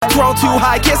throne too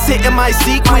high, can't sit in my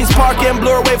seat. Queens Park and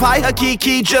Blur Wave High,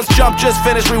 Hakiki. Just jump, just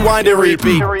finish, rewind and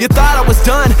repeat. You thought I was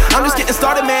done, I'm just getting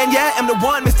started, man. Yeah, I'm the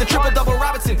one, Mr. Triple Double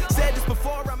Robinson. Said this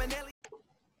before, I'm an alien.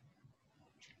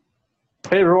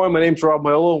 Hey everyone, my name's Rob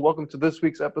Maiolo, and welcome to this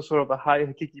week's episode of the High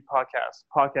Hakiki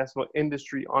podcast about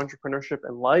industry, entrepreneurship,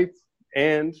 and life.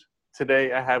 And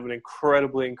today I have an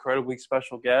incredibly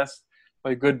special guest,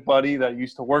 my good buddy that I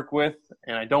used to work with,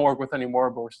 and I don't work with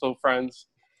anymore, but we're still friends,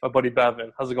 my buddy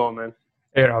Bhavin. How's it going, man?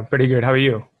 Hey Rob, pretty good. How are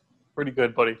you? Pretty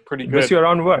good, buddy. Pretty good. Miss you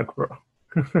around work, bro.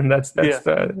 that's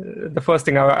the first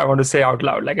thing I want to say out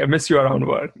loud. Like, I miss you around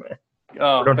work, man.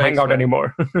 Oh, don't hang out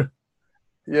anymore.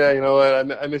 Yeah, you know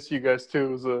what? I miss you guys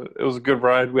too. It was a good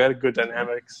ride. We had a good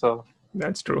dynamic, so.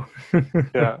 That's true.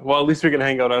 Yeah. Well, at least we can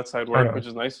hang out outside work, which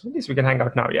is nice. At least we can hang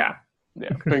out now, yeah. Yeah,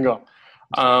 bingo.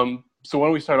 So why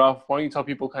don't we start off? Why don't you tell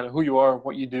people kind of who you are,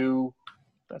 what you do,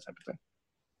 that type of thing?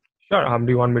 Sure.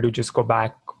 Do you want me to just go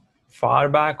far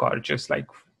back, or just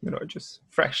just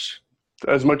fresh?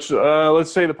 As much,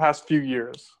 let's say the past few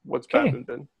years. What's Bhavin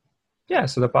been? Yeah,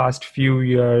 so the past few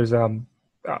years,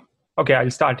 okay,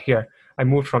 I'll start here. I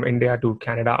moved from India to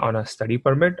Canada on a study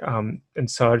permit in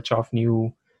search of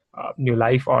new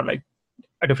life, or like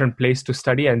a different place to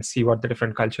study and see what the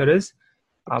different culture is.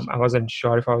 I wasn't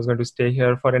sure if I was going to stay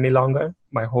here for any longer.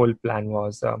 My whole plan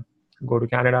was go to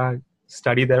Canada,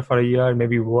 study there for a year,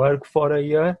 maybe work for a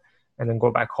year, and then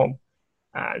go back home.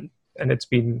 And it's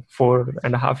been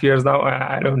 4.5 years now.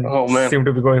 I don't seem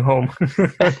to be going home.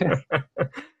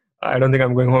 I don't think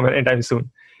I'm going home anytime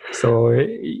soon. So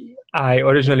I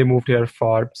originally moved here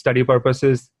for study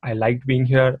purposes. I liked being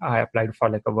here. I applied for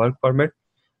like a work permit.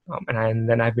 And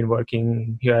then I've been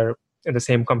working here in the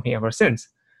same company ever since.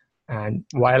 And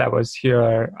while I was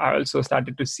here, I also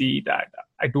started to see that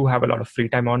I do have a lot of free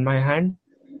time on my hand,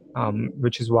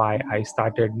 which is why I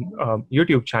started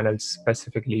YouTube channels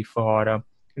specifically for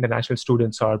international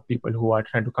students or people who are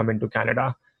trying to come into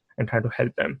Canada and try to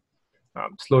help them.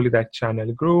 Slowly that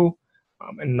channel grew.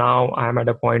 And now I'm at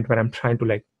a point where I'm trying to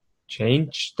like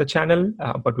change the channel,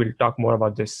 but we'll talk more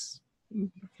about this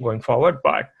going forward.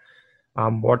 But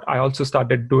what I also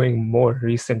started doing more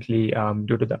recently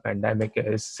due to the pandemic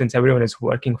is, since everyone is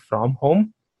working from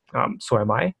home, so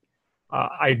am I.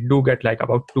 I do get like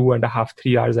about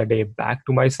 2.5-3 hours a day back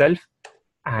to myself.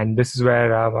 And this is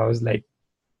where I was like,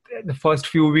 the first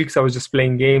few weeks I was just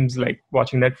playing games, like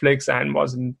watching Netflix, and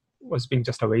was being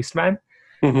just a waste man.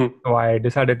 Mm-hmm. So I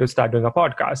decided to start doing a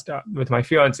podcast with my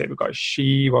fiance, because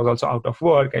she was also out of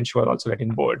work and she was also getting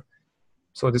bored.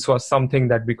 So this was something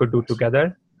that we could do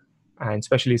together. And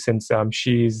especially since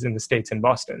she's in the States, in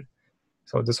Boston.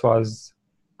 So this was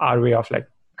our way of like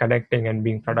connecting and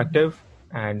being productive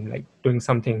and like doing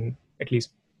something at least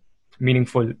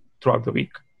meaningful throughout the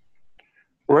week.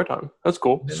 Right on. That's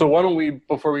cool. So why don't we,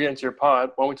 before we get into your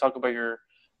pod, why don't we talk about your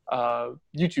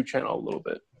YouTube channel a little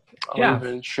bit? I'll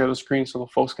even share the screen so the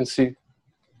folks can see.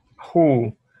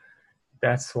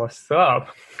 That's what's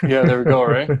up. Yeah, there we go,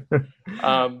 right?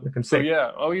 So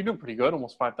yeah, you're doing pretty good.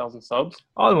 Almost 5,000 subs.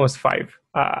 Almost 5.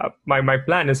 My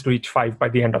plan is to reach 5 by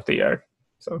the end of the year.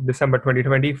 So December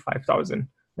 2020, 5,000.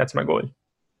 That's my goal.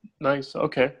 Nice.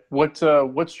 Okay.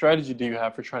 What strategy do you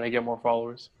have for trying to get more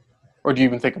followers? Or do you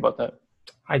even think about that?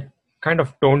 I kind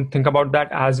of don't think about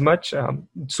that as much.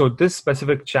 So this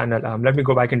specific channel, let me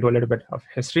go back into a little bit of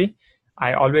history.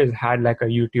 I always had like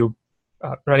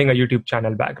running a YouTube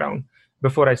channel background.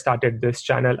 Before I started this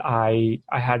channel, I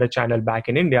had a channel back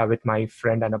in India with my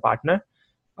friend and a partner,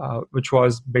 which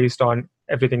was based on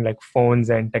everything like phones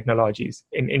and technologies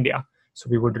in India. So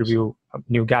we would review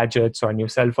new gadgets or new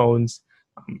cell phones,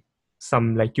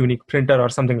 some like unique printer or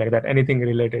something like that, anything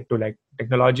related to like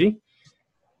technology,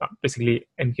 basically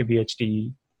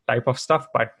NKBHD type of stuff,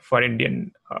 but for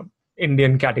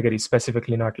Indian category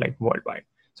specifically, not like worldwide.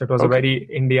 So it was a very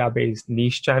India-based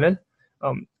niche channel.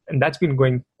 And that's been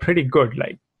going pretty good.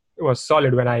 Like, it was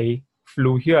solid. When I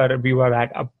flew here, we were at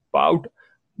about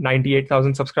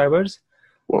 98,000 subscribers.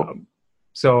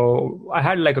 So I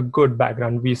had like a good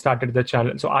background. We started the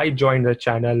channel. So I joined the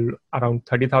channel around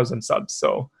 30,000 subs.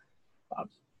 So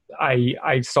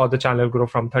I saw the channel grow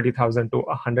from 30,000 to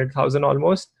 100,000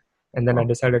 almost. And then I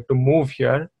decided to move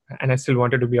here, and I still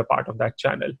wanted to be a part of that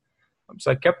channel.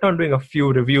 So I kept on doing a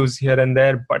few reviews here and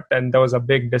there, but then there was a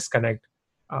big disconnect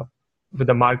with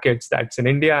the markets that's in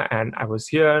India, and I was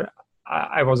here.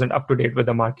 I wasn't up to date with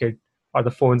the market or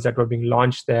the phones that were being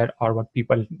launched there or what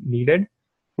people needed,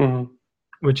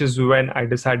 which is when I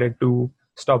decided to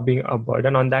stop being a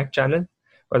burden on that channel.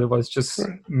 But it was just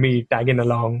me tagging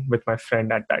along with my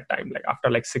friend at that time. Like after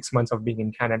like 6 months of being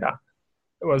in Canada,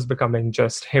 it was becoming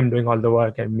just him doing all the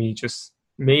work and me just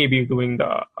maybe doing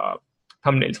the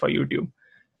thumbnails for YouTube.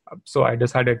 So I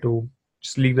decided to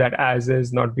just leave that as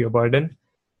is, not be a burden.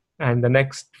 And the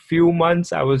next few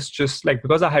months, I was just like,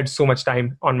 because I had so much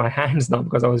time on my hands now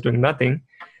because I was doing nothing,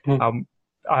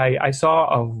 I saw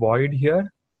a void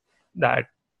here that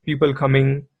people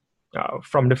coming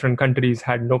from different countries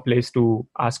had no place to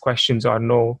ask questions or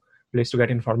no place to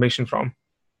get information from,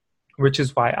 which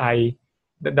is why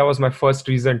that was my first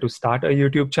reason to start a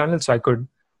YouTube channel, so I could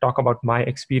talk about my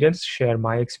experience, share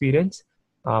my experience,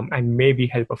 and maybe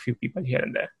help a few people here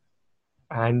and there.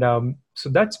 And so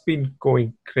that's been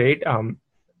going great.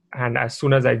 And as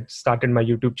soon as I started my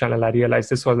YouTube channel, I realized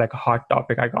this was like a hot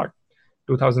topic. I got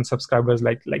 2,000 subscribers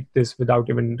like this without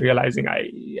even realizing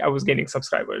I was gaining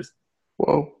subscribers.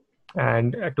 Whoa.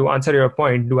 And to answer your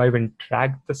point, do I even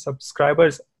track the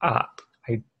subscribers? I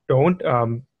don't.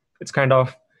 It's kind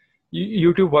of,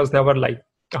 YouTube was never like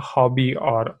a hobby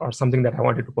or something that I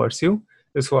wanted to pursue.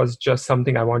 This was just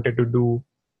something I wanted to do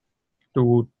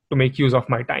to make use of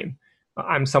my time.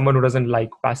 I'm someone who doesn't like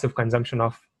passive consumption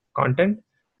of content.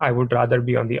 I would rather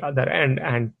be on the other end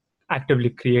and actively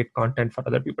create content for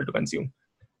other people to consume.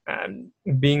 And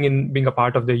being a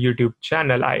part of the YouTube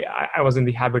channel, I was in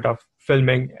the habit of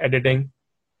filming, editing.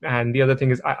 And the other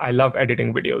thing is I love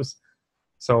editing videos.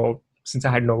 So since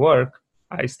I had no work,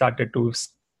 I started to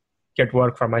get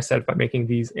work for myself by making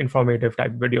these informative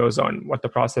type videos on what the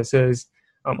process is,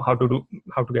 how to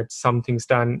get some things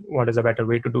done, what is a better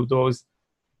way to do those.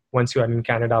 Once you are in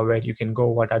Canada, where you can go,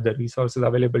 what are the resources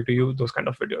available to you, those kind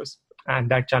of videos. And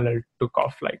that channel took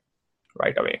off like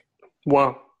right away.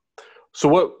 Wow. So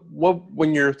what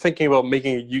when you're thinking about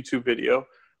making a YouTube video,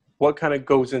 what kind of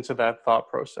goes into that thought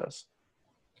process?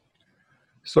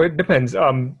 So it depends.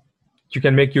 You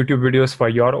can make YouTube videos for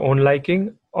your own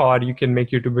liking, or you can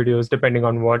make YouTube videos depending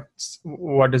on what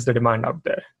is the demand out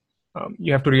there.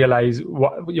 You have to realize,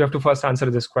 you have to first answer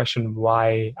this question: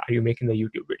 why are you making the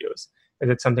YouTube videos? Is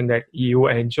it something that you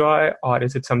enjoy, or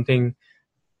is it something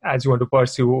as you want to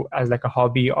pursue as like a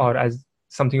hobby, or as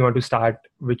something you want to start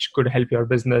which could help your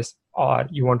business, or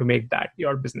you want to make that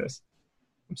your business?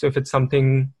 So if it's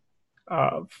something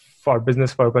for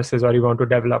business purposes, or you want to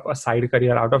develop a side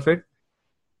career out of it,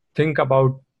 think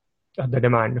about the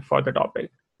demand for the topic.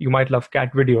 You might love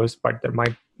cat videos, but there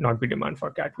might not be demand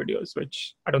for cat videos,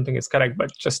 which I don't think is correct,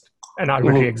 but just an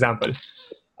arbitrary example.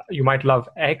 You might love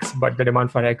X, but the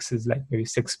demand for X is like maybe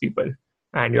 6 people,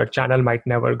 and your channel might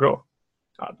never grow.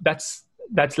 That's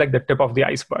like the tip of the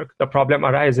iceberg. The problem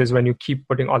arises when you keep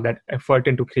putting all that effort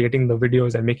into creating the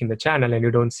videos and making the channel, and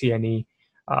you don't see any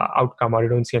outcome, or you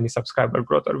don't see any subscriber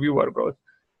growth or viewer growth.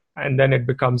 And then it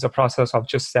becomes a process of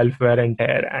just self-wear and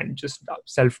tear and just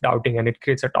self-doubting, and it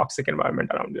creates a toxic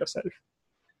environment around yourself.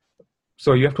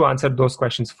 So you have to answer those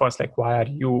questions first, like why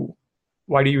do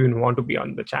you even want to be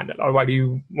on the channel, or why do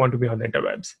you want to be on the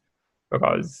interwebs?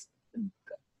 Because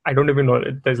I don't even know,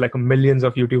 there's like millions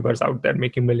of YouTubers out there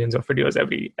making millions of videos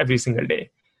every single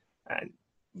day. And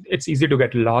it's easy to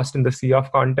get lost in the sea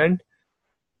of content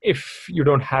if you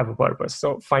don't have a purpose.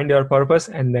 So find your purpose,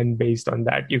 and then based on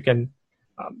that, you can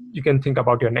think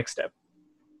about your next step.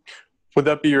 Would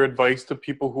that be your advice to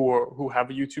people who have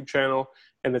a YouTube channel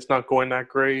and it's not going that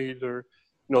great, or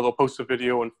they'll post a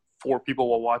video and 4 people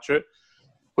will watch it?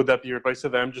 Would that be your advice to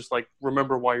them? Just like,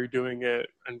 remember why you're doing it,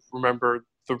 and remember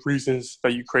the reasons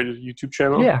that you created a YouTube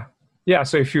channel? Yeah.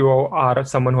 So if you are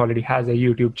someone who already has a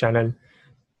YouTube channel,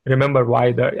 remember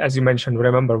as you mentioned,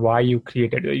 remember why you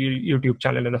created a YouTube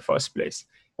channel in the first place.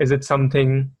 Is it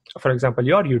something, for example,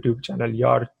 your YouTube channel,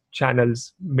 your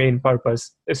channel's main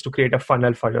purpose is to create a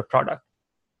funnel for your product.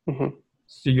 Mm-hmm.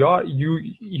 So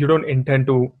you don't intend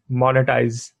to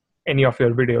monetize any of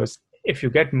your videos. If you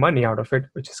get money out of it,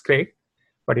 which is great,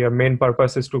 but your main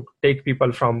purpose is to take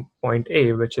people from point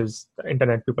A, which is the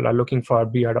internet, people are looking for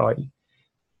beard oil,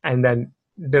 and then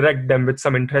direct them with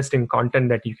some interesting content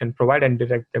that you can provide, and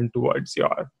direct them towards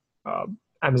your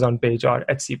Amazon page or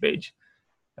Etsy page.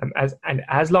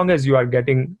 As long as you are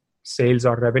getting sales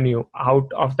or revenue out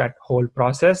of that whole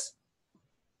process,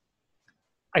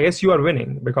 I guess you are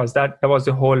winning, because that was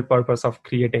the whole purpose of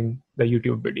creating the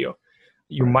YouTube video.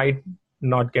 You might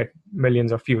not get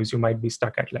millions of views. You might be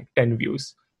stuck at like 10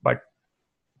 views. But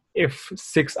if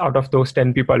 6 out of those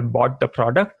 10 people bought the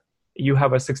product, you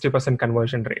have a 60%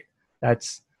 conversion rate.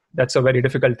 That's a very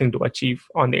difficult thing to achieve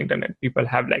on the internet. People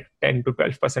have like 10 to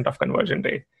 12% of conversion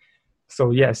rate.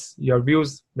 So yes, your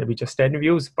views, maybe just 10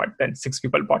 views, but then 6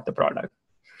 people bought the product.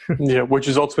 Yeah, which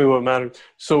is ultimately what matters.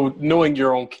 So knowing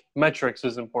your own metrics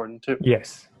is important too.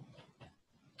 Yes.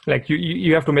 Like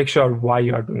you have to make sure why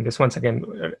you are doing this. Once again,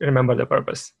 remember the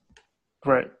purpose.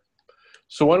 Right.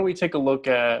 So why don't we take a look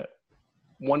at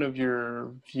one of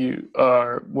your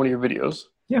videos.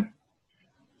 Yeah.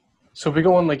 So if we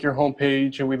go on like your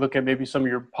homepage and we look at maybe some of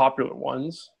your popular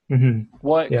ones,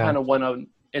 what kind of went on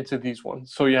into these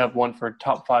ones? So you have one for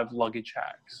top 5 luggage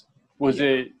hacks. Was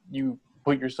it you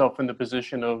put yourself in the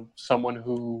position of someone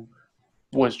who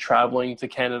was traveling to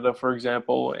Canada, for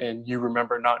example, and you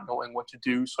remember not knowing what to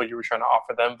do, so you were trying to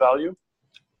offer them value?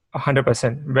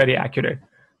 100%, very accurate.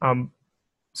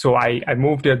 So I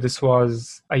moved here. This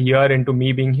was a year into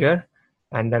me being here,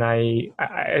 and then I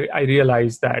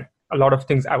realized that a lot of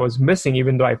things I was missing,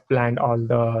 even though I planned all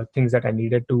the things that I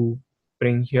needed to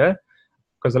bring here,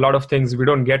 because a lot of things we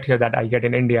don't get here that I get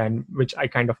in India, and which I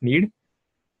kind of need.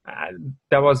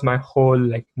 That was my whole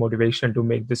like motivation to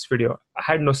make this video. I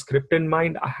had no script in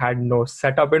mind. I had no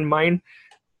setup in mind.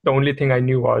 The only thing I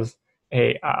knew was,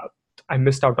 hey, I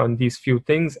missed out on these few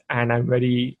things, and I'm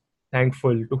very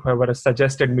thankful to whoever has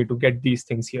suggested me to get these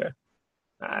things here.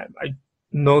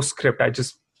 No script. I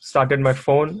just started my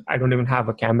phone. I don't even have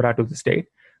a camera to this day.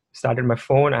 Started my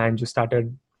phone and just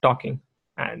started talking.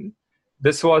 And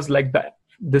this was like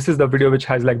this is the video which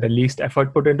has like the least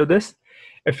effort put into this.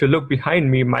 If you look behind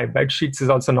me, my bed sheets is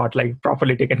also not like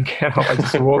properly taken care of. I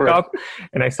just woke up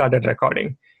and I started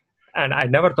recording. And I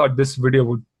never thought this video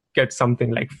would get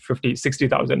something like 50,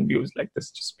 60,000 views. Like this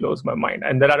just blows my mind.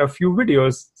 And there are a few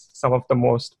videos, some of the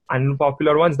most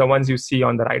unpopular ones, the ones you see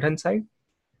on the right-hand side.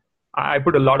 I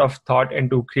put a lot of thought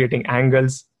into creating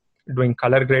angles, doing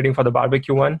color grading for the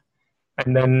barbecue one.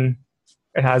 And then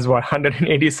it has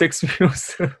 186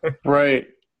 views. Right.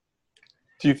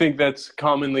 Do you think that's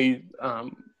commonly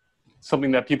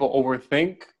something that people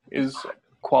overthink is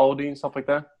quality and stuff like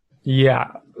that? Yeah.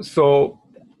 So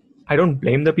I don't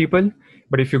blame the people,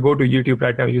 but if you go to YouTube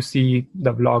right now, you see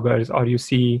the vloggers, or you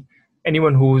see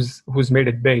anyone who's made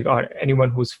it big, or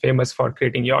anyone who's famous for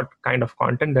creating your kind of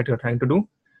content that you're trying to do.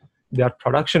 Their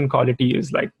production quality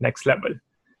is like next level.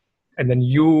 And then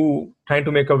you trying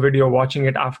to make a video, watching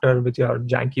it after with your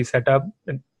janky setup,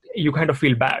 and you kind of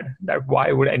feel bad that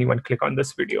why would anyone click on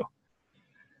this video?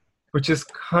 Which is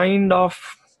kind of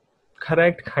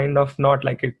correct, kind of not.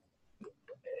 Like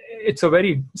it's a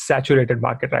very saturated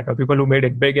market right now. People who made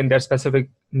it big in their specific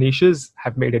niches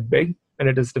have made it big, and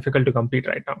it is difficult to compete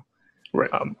right now. Right.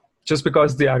 Just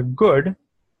because they are good,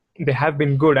 they have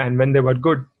been good, and when they were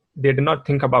good, they did not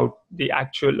think about the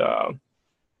actual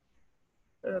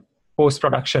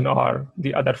post-production or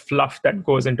the other fluff that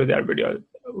goes into their video.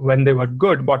 When they were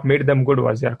good, what made them good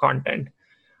was their content.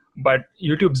 But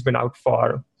YouTube's been out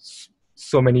for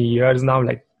so many years now.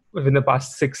 Like within the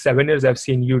past 6-7 years, I've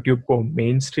seen YouTube go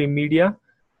mainstream media.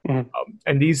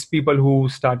 And these people who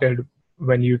started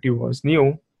when YouTube was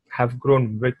new have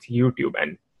grown with YouTube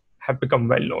and have become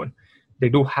well-known. They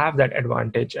do have that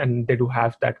advantage, and they do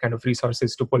have that kind of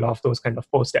resources to pull off those kind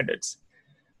of post edits.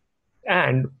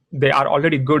 And they are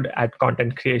already good at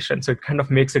content creation. So it kind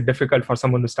of makes it difficult for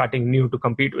someone who's starting new to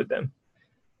compete with them.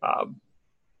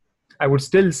 I would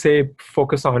still say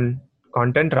focus on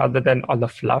content rather than all the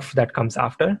fluff that comes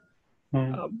after.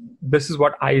 This is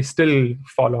what I still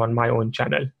follow on my own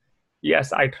channel.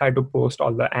 Yes, I try to post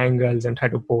all the angles and try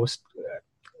to post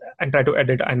and try to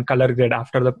edit and color grade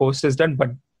after the post is done, but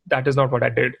that is not what I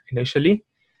did initially.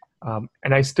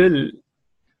 And I still,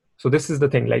 so this is the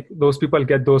thing, like those people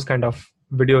get those kind of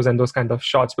videos and those kind of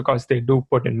shots because they do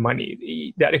put in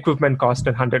money. Their equipment cost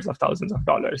hundreds of thousands of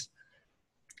dollars.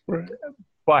 Right.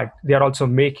 But they are also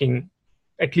making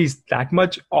at least that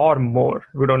much or more.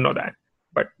 We don't know that,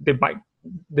 but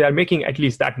they are making at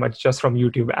least that much just from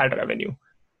YouTube ad revenue.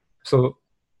 So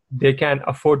they can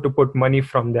afford to put money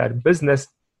from their business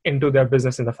into their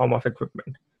business in the form of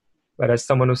equipment. Whereas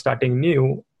someone who's starting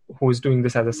new, who's doing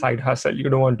this as a side hustle, you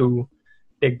don't want to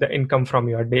take the income from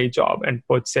your day job and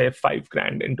put, say,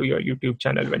 $5,000 into your YouTube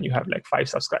channel when you have like 5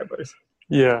 subscribers.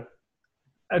 Yeah.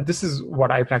 This is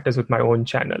what I practice with my own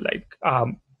channel. Like,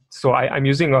 so I'm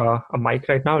using a mic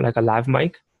right now, like a lav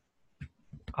mic.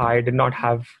 I did not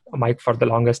have a mic for the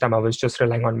longest time. I was just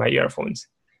relying on my earphones.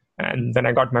 And then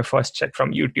I got my first check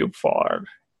from YouTube for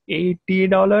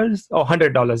 $80 or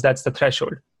 $100. That's the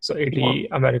threshold. So 80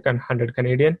 American, 100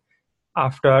 Canadian,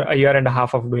 after a year and a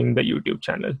half of doing the YouTube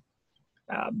channel.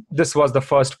 This was the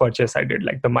first purchase I did.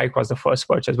 Like the mic was the first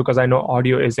purchase because I know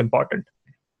audio is important.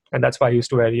 And that's why I used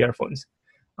to wear earphones.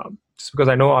 Just because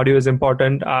I know audio is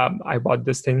important, I bought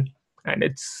this thing, and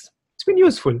it's been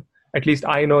useful. At least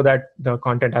I know that the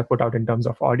content I put out in terms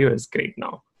of audio is great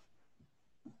now.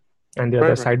 And the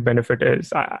other side benefit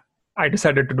is I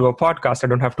decided to do a podcast. I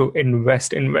don't have to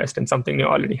invest in something. You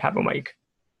already have a mic.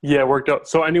 Yeah, it worked out.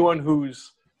 So anyone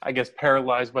who's, I guess,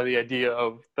 paralyzed by the idea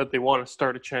of that they want to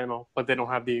start a channel, but they don't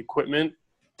have the equipment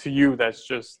to you, that's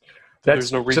just That's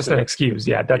there's no reason. just an excuse.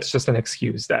 Yeah, that's just an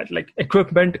excuse that like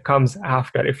equipment comes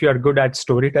after. If you're good at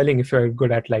storytelling, if you're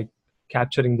good at like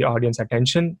capturing the audience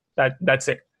attention, that's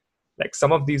it. Like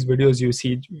some of these videos you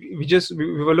see,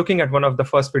 we were looking at one of the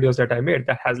first videos that I made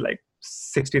that has like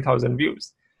 60,000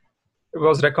 views. It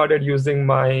was recorded using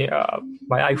my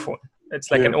my iPhone.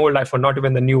 It's like an old iPhone, not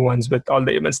even the new ones with all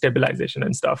the image stabilization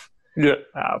and stuff. Yeah.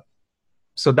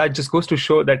 So that just goes to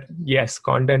show that yes,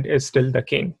 content is still the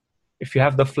king. If you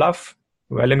have the fluff,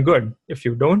 well and good. If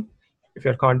you don't, if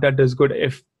your content is good,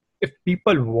 if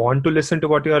people want to listen to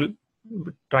what you're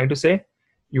trying to say,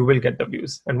 you will get the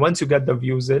views. And once you get the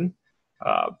views in,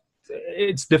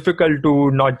 it's difficult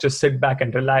to not just sit back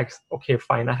and relax. Okay,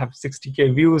 fine, I have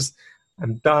 60K views.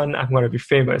 I'm done. I'm going to be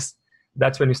famous.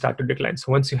 That's when you start to decline.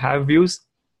 So once you have views,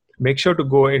 make sure to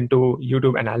go into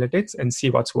YouTube analytics and see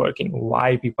what's working,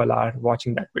 why people are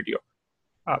watching that video.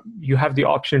 You have the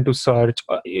option to search.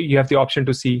 You have the option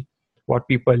to see what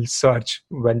people search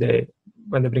when they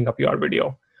bring up your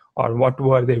video, or what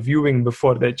were they viewing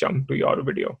before they jump to your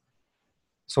video.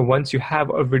 So once you have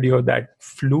a video that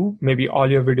flew, maybe all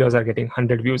your videos are getting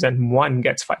 100 views and one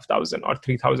gets 5,000 or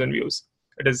 3,000 views.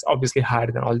 It is obviously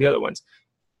higher than all the other ones.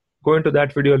 Go into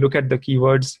that video, look at the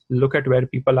keywords, look at where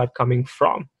people are coming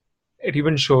from. It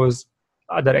even shows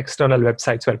other external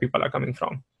websites where people are coming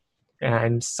from.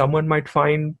 And someone might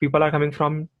find people are coming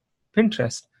from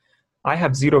Pinterest. I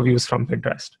have 0 views from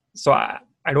Pinterest. So I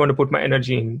don't want to put my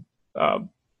energy in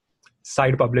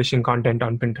side publishing content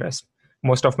on Pinterest.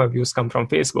 Most of my views come from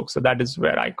Facebook. So that is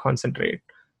where I concentrate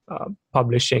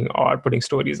publishing or putting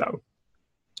stories out.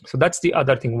 So that's the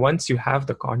other thing. Once you have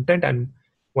the content and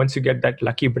once you get that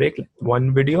lucky break, like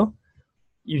one video,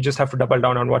 you just have to double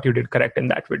down on what you did correct in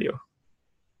that video.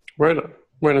 Right on.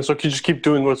 Right on. So you just keep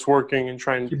doing what's working and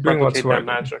try and replicate that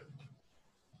magic.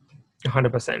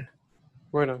 100%.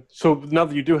 Right on. So now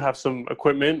that you do have some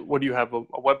equipment, what do you have? A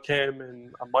webcam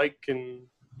and a mic and...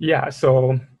 Yeah,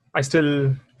 so I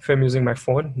still film using my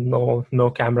phone.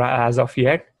 No camera as of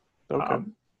yet. Okay.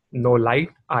 No light.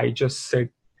 I just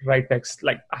sit right next,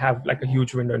 like I have like a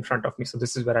huge window in front of me. So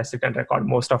this is where I sit and record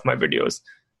most of my videos.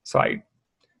 So I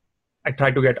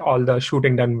try to get all the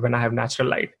shooting done when I have natural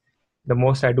light. The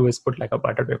most I do is put like a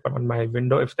butter paper on my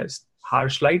window if there's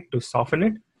harsh light to soften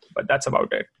it, but that's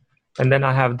about it. And then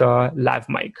I have the lav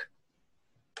mic.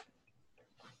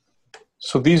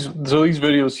 So these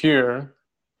videos here,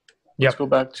 let's Yep. go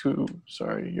back to,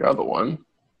 your other one.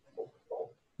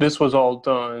 This was all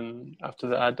done after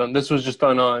the ad done. This was just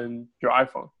done on your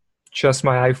iPhone. Just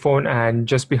my iPhone, and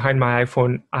just behind my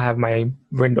iPhone, I have my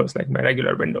windows, like my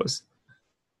regular windows.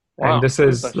 Wow. And this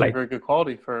is like very good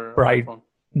quality for bright iPhone.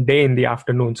 day in the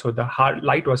afternoon. So the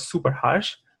light was super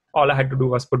harsh. All I had to do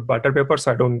was put butter paper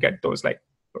so I don't get those like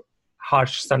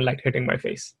harsh sunlight hitting my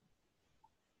face.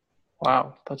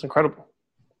 Wow, that's incredible.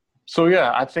 So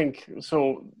yeah, I think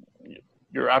so.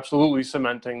 You're absolutely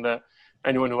cementing that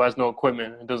anyone who has no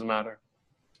equipment, it doesn't matter.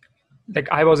 Like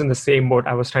I was in the same boat.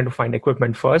 I was trying to find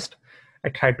equipment first. I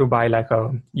tried to buy like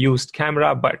a used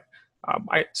camera, but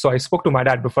I spoke to my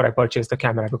dad before I purchased the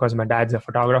camera because my dad's a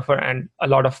photographer and a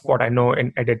lot of what I know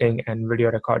in editing and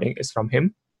video recording is from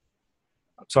him.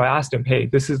 So I asked him, hey,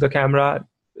 this is the camera.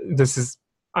 This is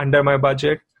under my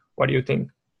budget. What do you think?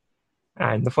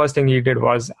 And the first thing he did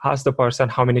was ask the person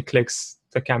how many clicks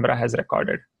the camera has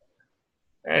recorded.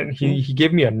 And he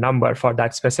gave me a number for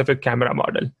that specific camera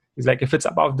model. He's like, if it's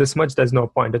above this much, there's no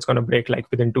point. It's going to break like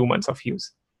within 2 months of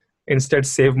use. Instead,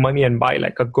 save money and buy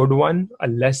like a good one, a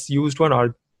less used one,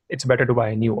 or it's better to buy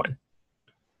a new one.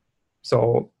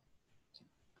 So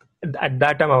at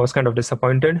that time, I was kind of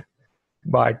disappointed,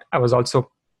 but I was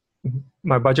also,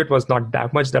 my budget was not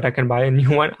that much that I can buy a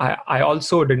new one. I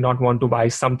also did not want to buy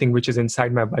something which is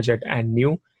inside my budget and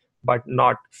new, but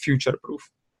not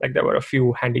future-proof. Like there were a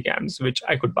few handycams which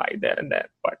I could buy there and there,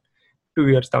 but 2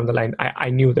 years down the line,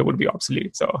 I knew they would be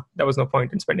obsolete. So there was no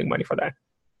point in spending money for that.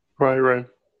 Right.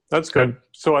 That's good.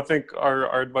 So I think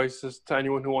our advice is to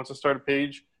anyone who wants to start a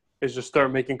page is just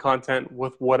start making content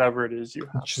with whatever it is you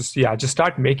have. Just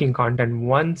start making content.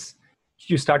 Once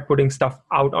you start putting stuff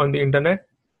out on the internet,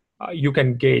 you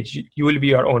can gauge. You will be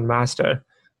your own master,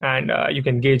 and you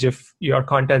can gauge if your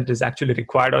content is actually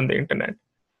required on the internet.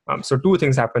 So 2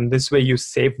 things happen. This way you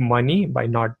save money by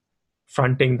not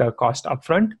fronting the cost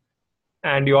upfront.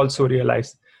 And you also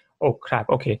realize, oh crap,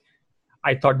 okay,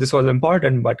 I thought this was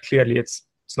important, but clearly it's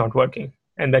not working.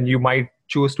 And then you might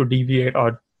choose to deviate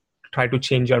or try to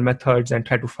change your methods and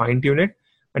try to fine tune it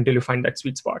until you find that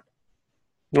sweet spot.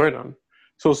 Right on.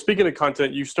 So speaking of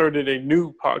content, you started a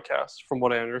new podcast from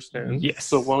what I understand. Yes.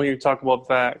 So why don't you talk about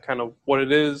that, kind of what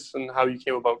it is and how you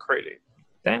came about creating?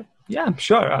 Yeah,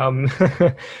 sure.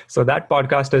 So that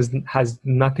podcast has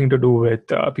nothing to do with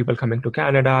people coming to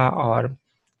Canada or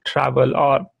travel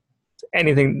or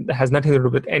anything. That has nothing to do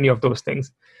with any of those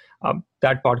things.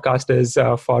 That podcast is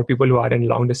for people who are in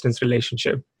long distance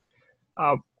relationship.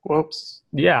 Whoops.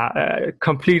 Yeah,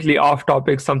 completely off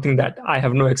topic, something that I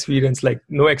have no experience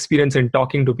in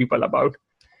talking to people about.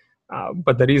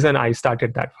 But the reason I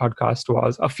started that podcast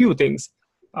was a few things.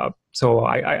 So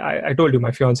I told you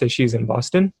my fiance, she's in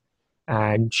Boston,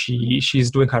 and she's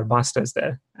doing her master's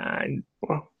there. And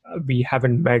we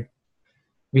haven't met.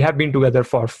 We have been together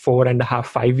for 4.5,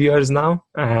 5 years now.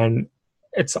 And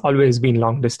it's always been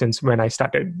long distance when I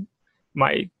started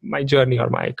my journey or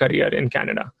my career in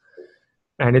Canada.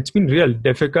 And it's been real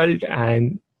difficult,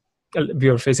 and we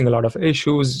were facing a lot of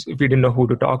issues. We didn't know who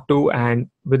to talk to.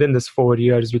 And within this 4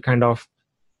 years, we kind of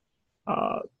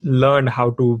learned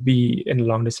how to be in a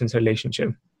long distance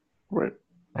relationship. Right.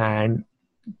 And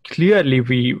clearly,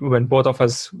 when both of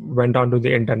us went onto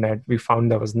the internet, we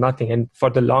found there was nothing. And for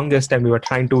the longest time, we were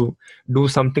trying to do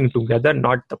something together,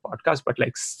 not the podcast, but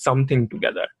like something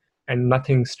together. And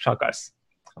nothing struck us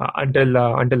until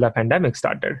the pandemic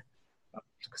started.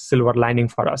 Silver lining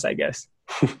for us, I guess.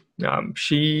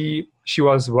 She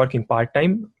was working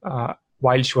part-time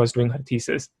while she was doing her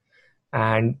thesis.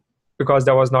 And because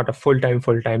there was not a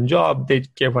full-time job, they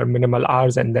gave her minimal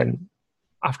hours. And then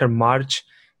after March,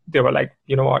 they were like,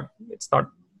 you know what,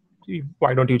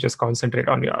 why don't you just concentrate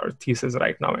on your thesis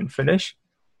right now and finish?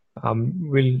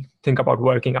 We'll think about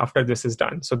working after this is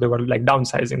done. So they were like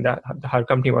downsizing. Her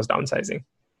company was downsizing.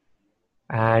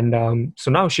 And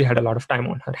so now she had a lot of time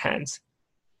on her hands.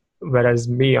 Whereas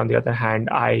me, on the other hand,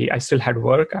 I still had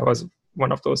work. I was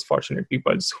one of those fortunate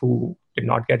people who did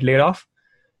not get laid off.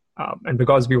 And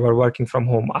because we were working from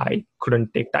home, I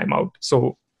couldn't take time out.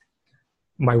 So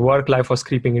my work life was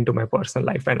creeping into my personal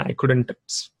life, and I couldn't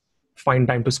find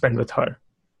time to spend with her.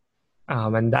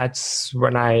 And that's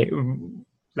when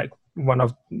one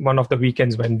of the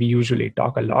weekends when we usually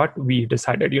talk a lot, we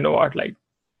decided, you know what, like,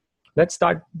 let's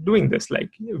start doing this. Like,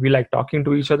 we like talking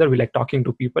to each other. We like talking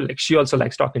to people. Like, she also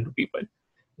likes talking to people.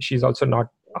 She's also not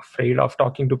afraid of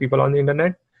talking to people on the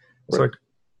internet. Right. So it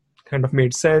kind of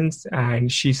made sense. And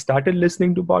she started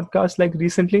listening to podcasts like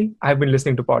recently. I've been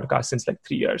listening to podcasts since like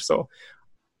 3 years. So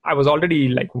I was already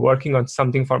like working on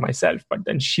something for myself, but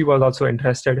then she was also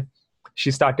interested.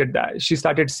 She started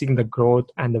seeing the growth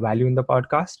and the value in the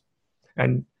podcast.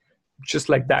 And just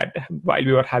like that, while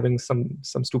we were having some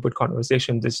stupid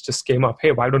conversation, this just came up.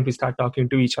 Hey, why don't we start talking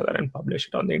to each other and publish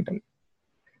it on the internet?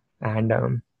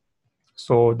 And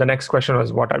so the next question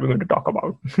was, what are we going to talk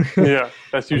about? Yeah,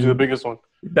 that's usually the biggest one.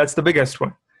 That's the biggest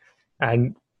one.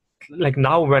 And like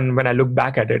now when I look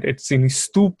back at it, it seems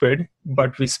stupid,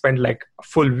 but we spent like a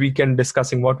full weekend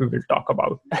discussing what we will talk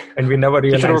about. And we never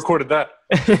realized. You should have recorded that.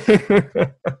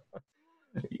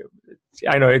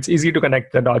 I know it's easy to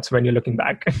connect the dots when you're looking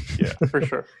back. Yeah, for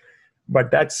sure. But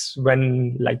that's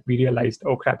when like we realized,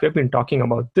 oh crap, we've been talking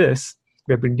about this.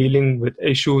 We've been dealing with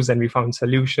issues and we found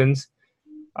solutions.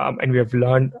 And we have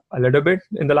learned a little bit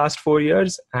in the last 4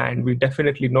 years. And we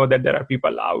definitely know that there are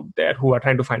people out there who are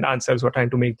trying to find answers, who are trying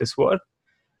to make this work.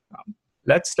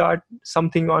 Let's start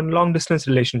something on long distance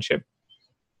relationship.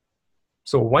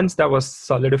 So once that was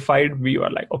solidified, we were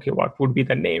like, okay, what would be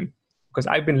the name? Because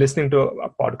I've been listening to a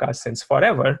podcast since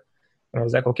forever. And I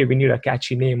was like, okay, we need a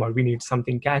catchy name, or we need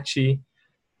something catchy.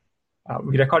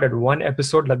 We recorded one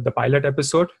episode, like the pilot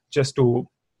episode, just to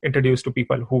introduce to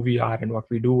people who we are and what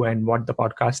we do and what the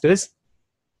podcast is.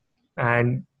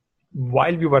 And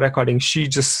while we were recording, she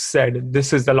just said,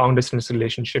 this is the long distance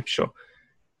relationship show.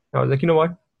 And I was like, you know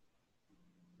what?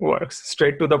 Works.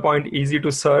 Straight to the point, easy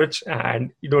to search,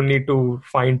 and you don't need to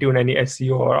fine tune any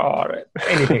SEO or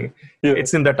anything. Yeah.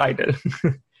 It's in the title.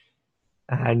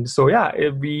 And so, yeah,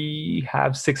 we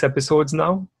have 6 episodes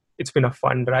now. It's been a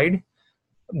fun ride.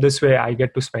 This way I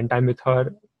get to spend time with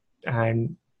her,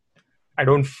 and I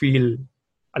don't feel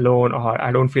alone, or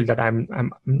I don't feel that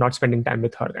I'm not spending time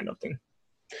with her, kind of thing.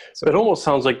 So it almost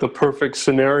sounds like the perfect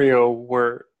scenario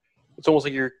where it's almost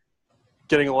like you're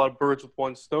getting a lot of birds with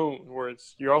one stone, where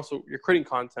you're creating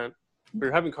content, but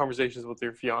you're having conversations with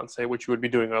your fiance, which you would be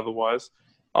doing otherwise.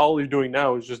 All you're doing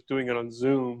now is just doing it on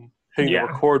Zoom, hitting the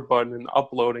record button and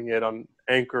uploading it on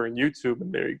Anchor and YouTube,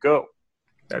 and there you go.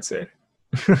 That's it.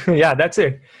 Yeah, that's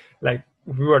it. Like,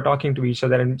 we were talking to each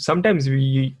other, and sometimes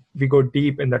we go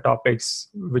deep in the topics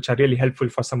which are really helpful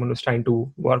for someone who's trying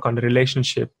to work on a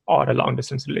relationship or a long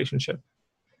distance relationship.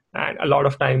 And a lot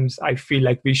of times I feel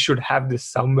like we should have this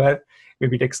somewhere,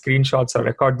 maybe take screenshots or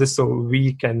record this so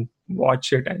we can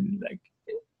watch it and like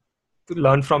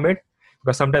learn from it.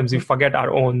 because sometimes we forget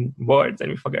our own words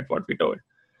and we forget what we told.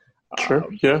 Sure.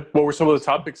 Yeah. What were some of the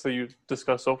topics that you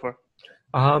discussed so far?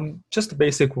 Just the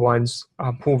basic ones: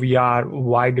 who we are,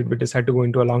 why did we decide to go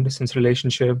into a long distance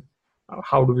relationship,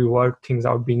 how do we work things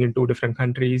out being in two different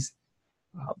countries,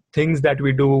 things that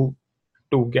we do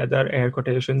together, air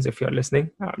quotations if you're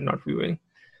listening, I'm not viewing,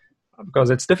 because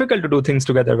it's difficult to do things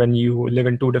together when you live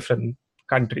in two different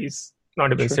countries,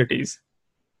 not even cities.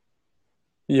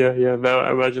 Yeah.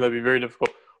 I imagine that'd be very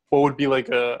difficult. What would be like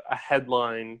a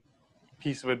headline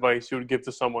piece of advice you would give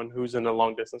to someone who's in a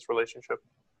long distance relationship?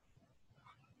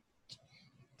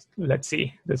 Let's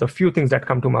see. There's a few things that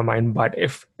come to my mind, but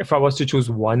if I was to choose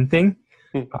one thing,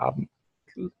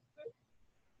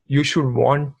 you should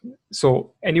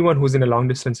so anyone who's in a long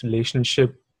distance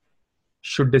relationship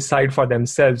should decide for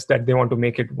themselves that they want to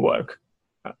make it work.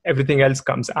 Everything else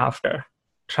comes after.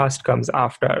 Trust comes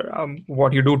after.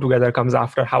 What you do together comes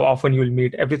after. How often you'll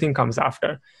meet, everything comes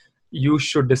after. You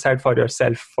should decide for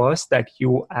yourself first that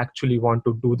you actually want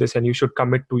to do this, and you should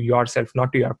commit to yourself,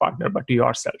 not to your partner, but to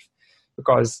yourself,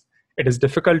 because it is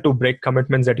difficult to break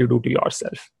commitments that you do to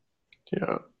yourself.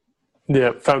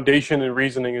 Yeah. Foundation and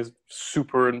reasoning is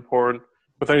super important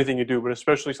with anything you do, but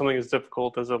especially something as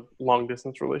difficult as a long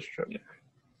distance relationship. Yeah.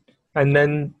 And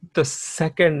then the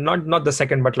second, not the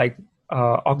second, but like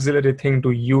auxiliary thing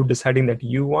to you deciding that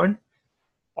you want,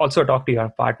 also talk to your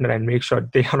partner and make sure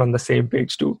they are on the same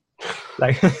page too.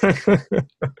 Like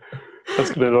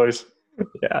that's good advice.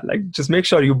 Yeah, like just make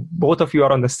sure both of you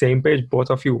are on the same page, both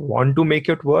of you want to make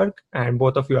it work, and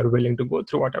both of you are willing to go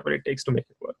through whatever it takes to make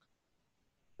it work.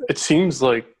 It seems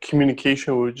like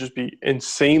communication would just be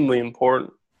insanely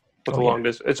important with a long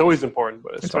distance. It's always important,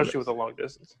 but especially with a long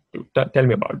distance. Tell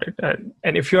me about it.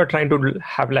 And if you're trying to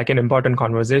have like an important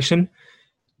conversation,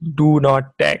 do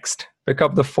not text. Pick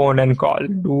up the phone and call.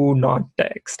 Do not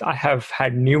text. I have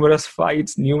had numerous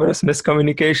fights, numerous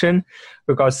miscommunication,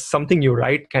 because something you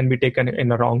write can be taken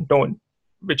in a wrong tone,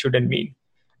 which you didn't mean.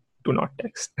 Do not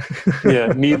text.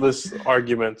 Needless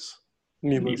arguments.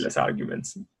 Needless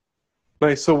arguments.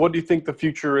 Nice. So what do you think the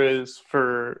future is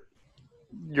for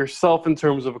yourself in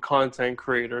terms of a content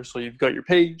creator? So you've got your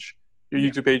page, your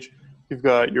YouTube page, you've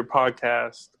got your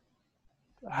podcast.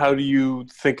 How do you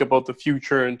think about the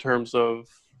future in terms of,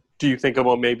 do you think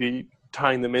about maybe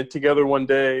tying them in together one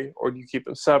day, or do you keep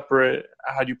them separate?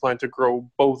 How do you plan to grow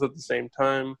both at the same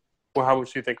time? Or how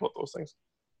much do you think about those things?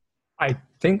 I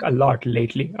think a lot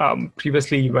lately.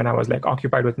 Previously, when I was like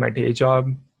occupied with my day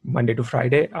job, Monday to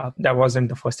Friday, that wasn't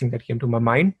the first thing that came to my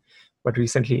mind. But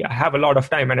recently, I have a lot of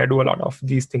time and I do a lot of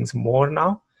these things more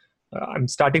now. I'm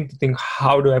starting to think,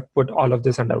 how do I put all of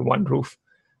this under one roof?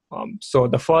 So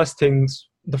the first thing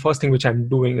which I'm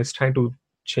doing is trying to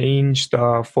change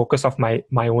the focus of my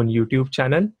own YouTube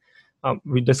channel.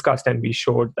 We discussed and we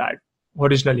showed that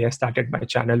originally I started my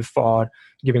channel for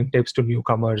giving tips to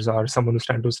newcomers or someone who's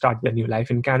trying to start their new life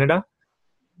in Canada.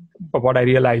 But what I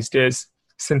realized is,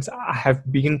 since I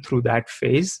have been through that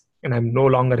phase and I'm no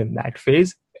longer in that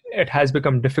phase, it has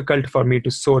become difficult for me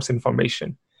to source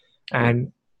information.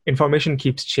 And information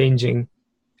keeps changing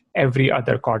every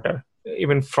other quarter,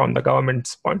 even from the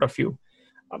government's point of view.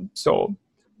 So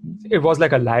it was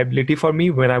like a liability for me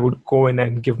when I would go in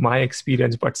and give my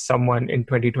experience, but someone in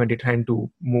 2020 trying to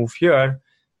move here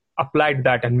applied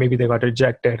that and maybe they got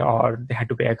rejected or they had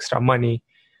to pay extra money.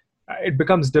 It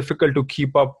becomes difficult to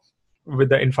keep up with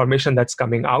the information that's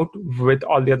coming out with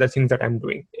all the other things that I'm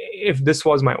doing. If this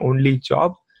was my only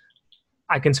job,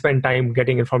 I can spend time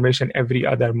getting information every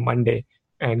other Monday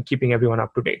and keeping everyone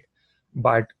up to date.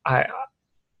 But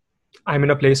I'm in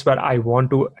a place where I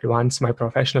want to advance my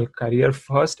professional career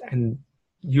first, and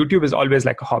YouTube is always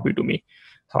like a hobby to me.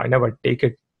 So I never take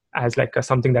it as like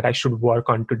something that I should work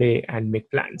on today and make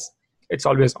plans. It's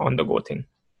always on the go thing.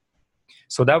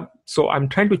 So I'm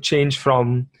trying to change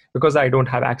from, because I don't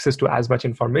have access to as much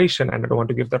information and I don't want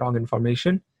to give the wrong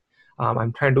information.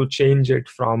 I'm trying to change it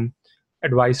from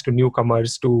advice to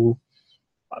newcomers to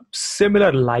a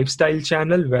similar lifestyle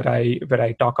channel where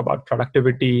I talk about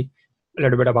productivity, a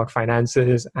little bit about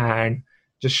finances, and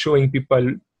just showing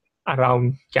people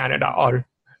around Canada or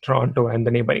Toronto and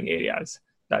the neighboring areas.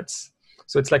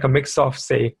 So it's like a mix of,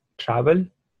 say, travel,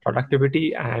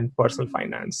 productivity, and personal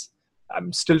finance.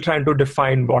 I'm still trying to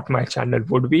define what my channel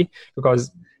would be,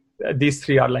 because these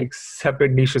three are like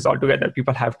separate niches altogether.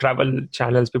 People have travel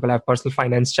channels, people have personal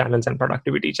finance channels, and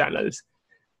productivity channels.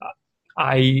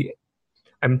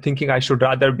 I'm thinking I should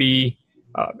rather be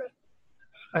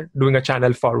doing a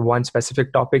channel for one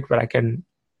specific topic where I can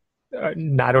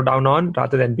narrow down on,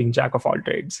 rather than being jack of all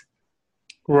trades.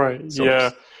 Right.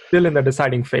 So still in the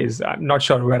deciding phase. I'm not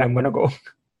sure where I'm going to go.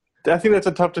 I think that's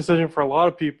a tough decision for a lot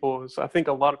of people. I think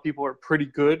a lot of people are pretty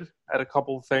good at a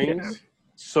couple of things. Yeah.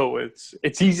 So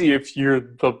it's easy if you're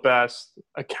the best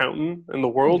accountant in the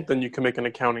world, then you can make an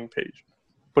accounting page.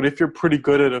 But if you're pretty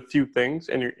good at a few things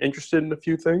and you're interested in a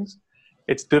few things,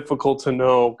 it's difficult to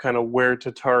know kind of where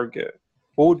to target.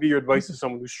 What would be your advice to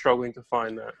someone who's struggling to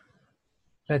find that?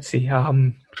 Let's see.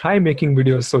 Try making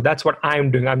videos. So that's what I'm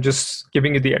doing. I'm just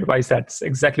giving you the advice. That's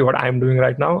exactly what I'm doing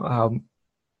right now.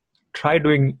 Try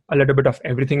doing a little bit of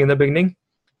everything in the beginning.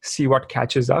 See what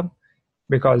catches up.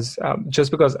 Because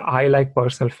just because I like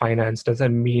personal finance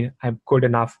doesn't mean I'm good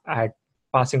enough at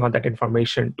passing on that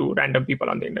information to random people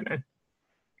on the internet.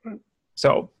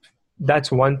 So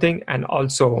that's one thing. And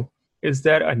also, is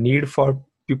there a need for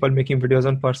people making videos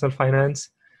on personal finance?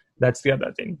 That's the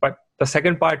other thing. But the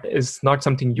second part is not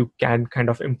something you can kind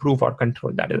of improve or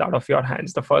control. That is out of your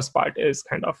hands. The first part is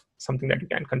kind of something that you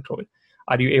can control.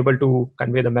 Are you able to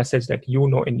convey the message that you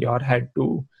know in your head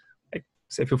to, like,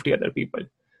 say, 50 other people?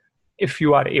 If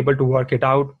you are able to work it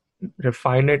out,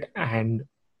 refine it, and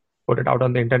put it out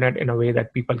on the internet in a way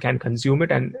that people can consume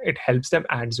it and it helps them,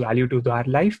 adds value to their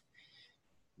life,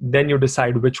 then you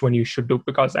decide which one you should do.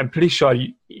 Because I'm pretty sure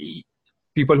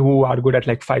people who are good at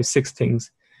like 5-6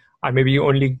 things are maybe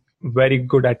only very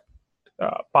good at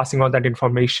passing on that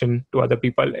information to other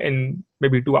people in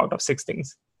maybe 2 out of 6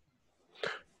 things.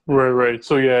 Right.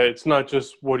 So yeah, it's not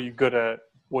just what are you good at,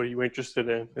 what are you interested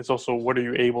in? It's also what are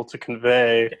you able to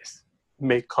convey, yes,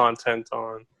 make content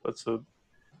on. There's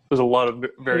a lot of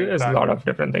There's a lot of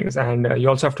different things. And you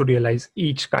also have to realize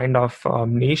each kind of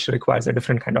niche requires a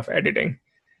different kind of editing.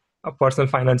 Personal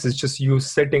finance is just you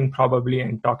sitting probably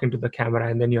and talking to the camera,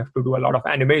 and then you have to do a lot of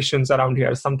animations around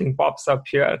here. Something pops up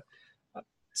here.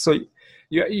 So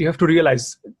you have to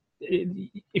realize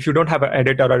if you don't have an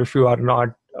editor, or if you are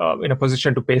not in a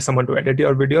position to pay someone to edit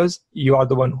your videos, you are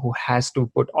the one who has to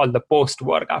put all the post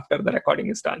work after the recording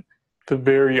is done. The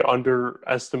very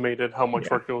underestimated how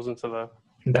much work goes into that.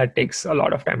 That takes a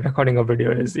lot of time. Recording a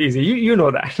video is easy. You know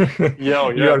that.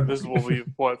 Yeah. This will be,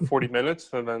 40 minutes?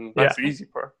 And then that's the easy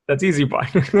part. That's the easy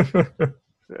part.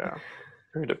 Yeah.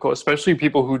 Very difficult. Especially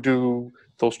people who do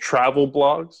those travel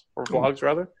blogs, or vlogs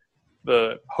rather.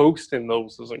 The host in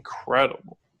those is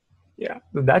incredible. Yeah.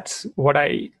 That's what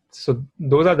so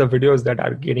those are the videos that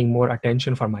are getting more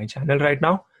attention for my channel right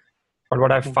now. But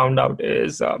what I've found out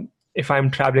is if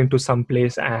I'm traveling to some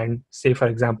place and, say, for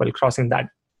example, crossing that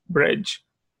bridge,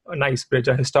 a nice bridge,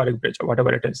 a historic bridge, or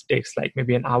whatever it is, takes like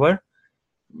maybe an hour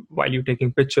while you're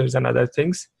taking pictures and other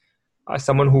things.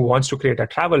 Someone who wants to create a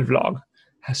travel vlog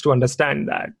has to understand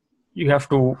that you have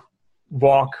to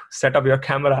walk, set up your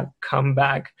camera, come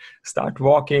back, start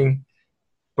walking,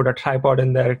 put a tripod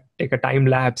in there, take a time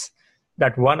lapse.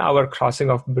 That 1 hour crossing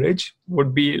of bridge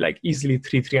would be like easily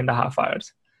 3.5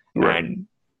 hours. Right. And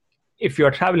if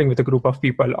you're traveling with a group of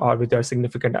people or with your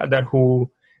significant other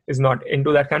who is not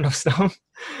into that kind of stuff,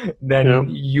 then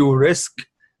you risk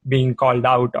being called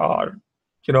out, or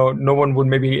no one would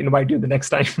maybe invite you the next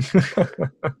time.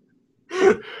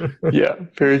 Yeah,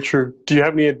 very true. Do you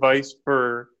have any advice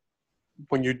for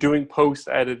when you're doing post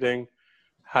editing,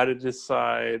 how to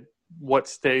decide what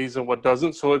stays and what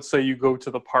doesn't? So let's say you go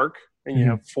to the park and you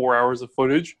have 4 hours of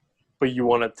footage, but you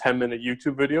want a 10-minute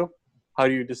YouTube video. How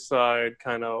do you decide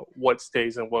kind of what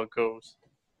stays and what goes?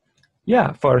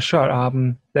 Yeah, for sure.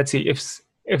 Let's see,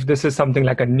 if this is something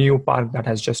like a new park that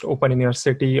has just opened in your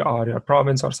city or your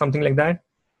province or something like that,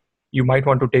 you might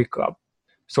want to take up.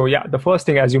 So yeah, the first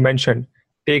thing, as you mentioned,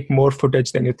 take more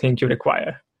footage than you think you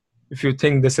require. If you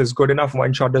think this is good enough,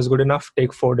 one shot is good enough,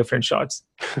 take 4 different shots.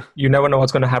 You never know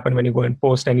what's going to happen when you go and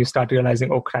post and you start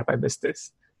realizing, oh crap, I missed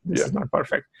this. This is not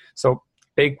perfect. So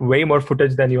take way more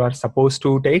footage than you are supposed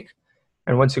to take.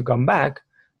 And once you come back,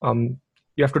 you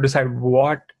have to decide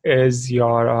what is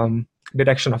your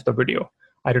direction of the video.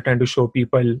 Are you trying to show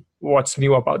people what's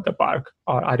new about the park?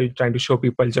 Or are you trying to show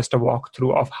people just a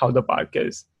walkthrough of how the park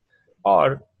is?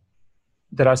 Or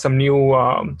there are some new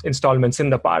installments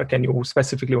in the park and you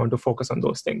specifically want to focus on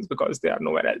those things because they are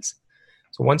nowhere else.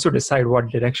 So once you decide what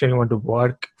direction you want to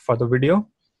work for the video,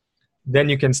 then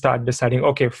you can start deciding,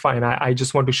 okay, fine, I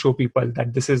just want to show people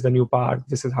that this is the new park,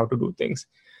 this is how to do things.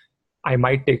 I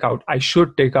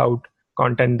should take out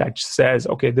content that says,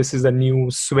 okay, this is a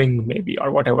new swing maybe, or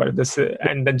whatever,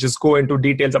 and then just go into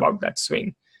details about that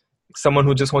swing. Someone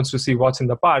who just wants to see what's in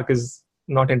the park is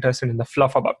not interested in the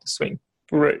fluff about the swing.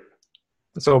 Right.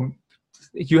 So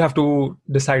you have to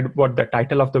decide what the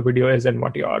title of the video is and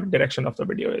what your direction of the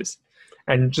video is.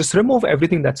 And just remove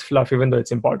everything that's fluff, even though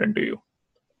it's important to you.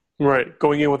 Right.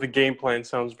 Going in with a game plan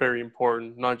sounds very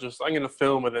important. Not just, I'm going to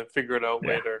film and then figure it out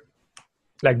later.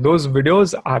 like those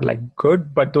videos are like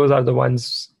good, but those are the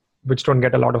ones which don't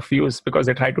get a lot of views because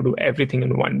they try to do everything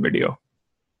in one video.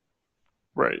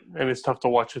 Right. And it's tough to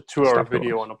watch a 2-hour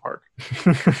video on a park.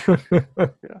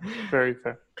 Yeah, very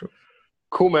fair. True.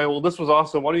 Cool, man. Well, this was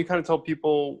awesome. Why don't you kind of tell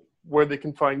people where they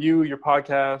can find you, your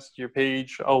podcast, your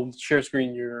page? I'll share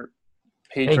screen your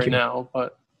page now,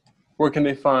 but where can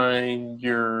they find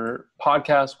your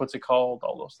podcast? What's it called?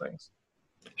 All those things.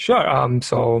 Sure.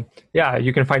 So yeah,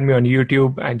 you can find me on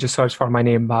YouTube and just search for my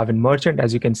name, Bhavin Merchant,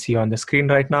 as you can see on the screen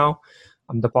right now.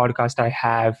 The podcast I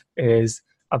have is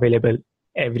available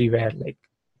everywhere, like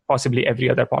possibly every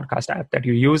other podcast app that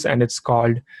you use, and it's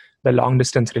called The Long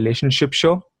Distance Relationship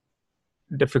Show.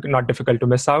 Not difficult to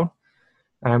miss out.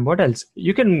 And what else?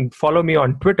 You can follow me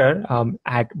on Twitter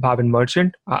at Bhavin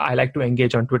Merchant. I like to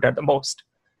engage on Twitter the most.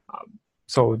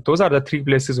 So those are the 3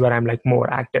 places where I'm like more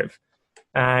active.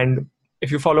 And if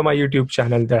you follow my YouTube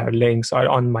channel, there are links, or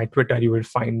on my Twitter, you will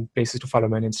find places to follow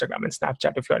me on Instagram and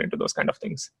Snapchat if you're into those kind of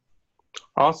things.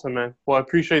 Awesome, man. Well, I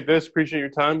appreciate this. Appreciate your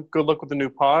time. Good luck with the new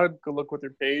pod. Good luck with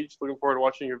your page. Looking forward to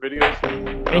watching your videos.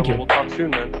 Thank you. We'll talk soon,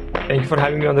 man. Thank you for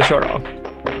having me on the show, Rob.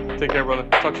 Take care, brother.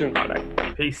 Talk soon. All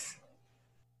right. Peace.